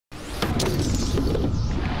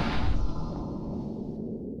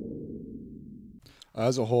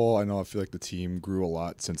As a whole, I feel like the team grew a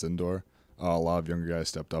lot since indoor. A lot of younger guys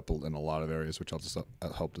stepped up in a lot of areas, which helped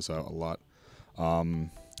us out a lot.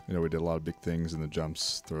 We did a lot of big things in the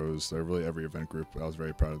jumps, throws, really every event group. I was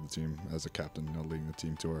very proud of the team as a captain, leading the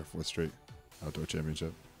team to our 4th straight outdoor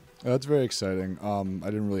championship. That's very exciting. I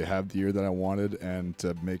didn't really have the year that I wanted, and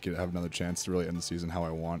to have another chance to really end the season how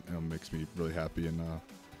I want, makes me really happy, and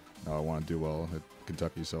I want to do well at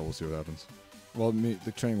Kentucky, so we'll see what happens. Well,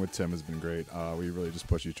 the training with Tim has been great. We really just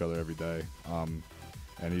push each other every day,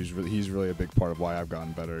 and he's really a big part of why I've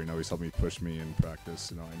gotten better. He's helped me push me in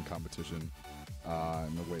practice, in competition,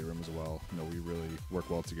 in the weight room as well. We really work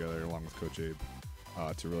well together, along with Coach Abe,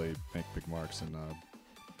 to really make big marks and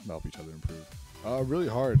help each other improve. Really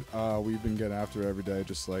hard. We've been getting after it every day,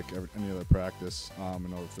 just like any other practice.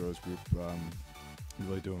 And all the throws group,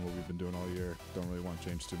 really doing what we've been doing all year. Don't really want to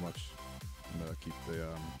change too much, and keep the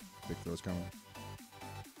big throws coming.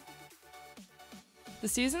 The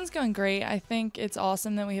season's going great. I think it's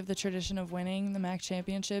awesome that we have the tradition of winning the MAC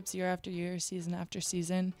championships year after year, season after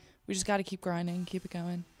season. We just got to keep grinding, keep it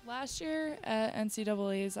going. Last year at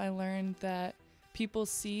NCAAs, I learned that people's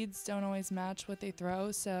seeds don't always match what they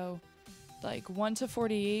throw. So, like 1 to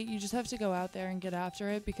 48, you just have to go out there and get after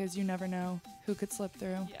it, because you never know who could slip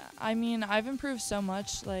through. Yeah, I've improved so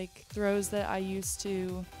much. Like throws that I used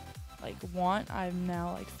to want, I'm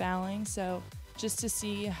now fouling. So just to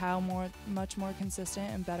see how much more consistent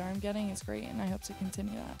and better I'm getting is great, and I hope to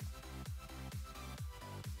continue that.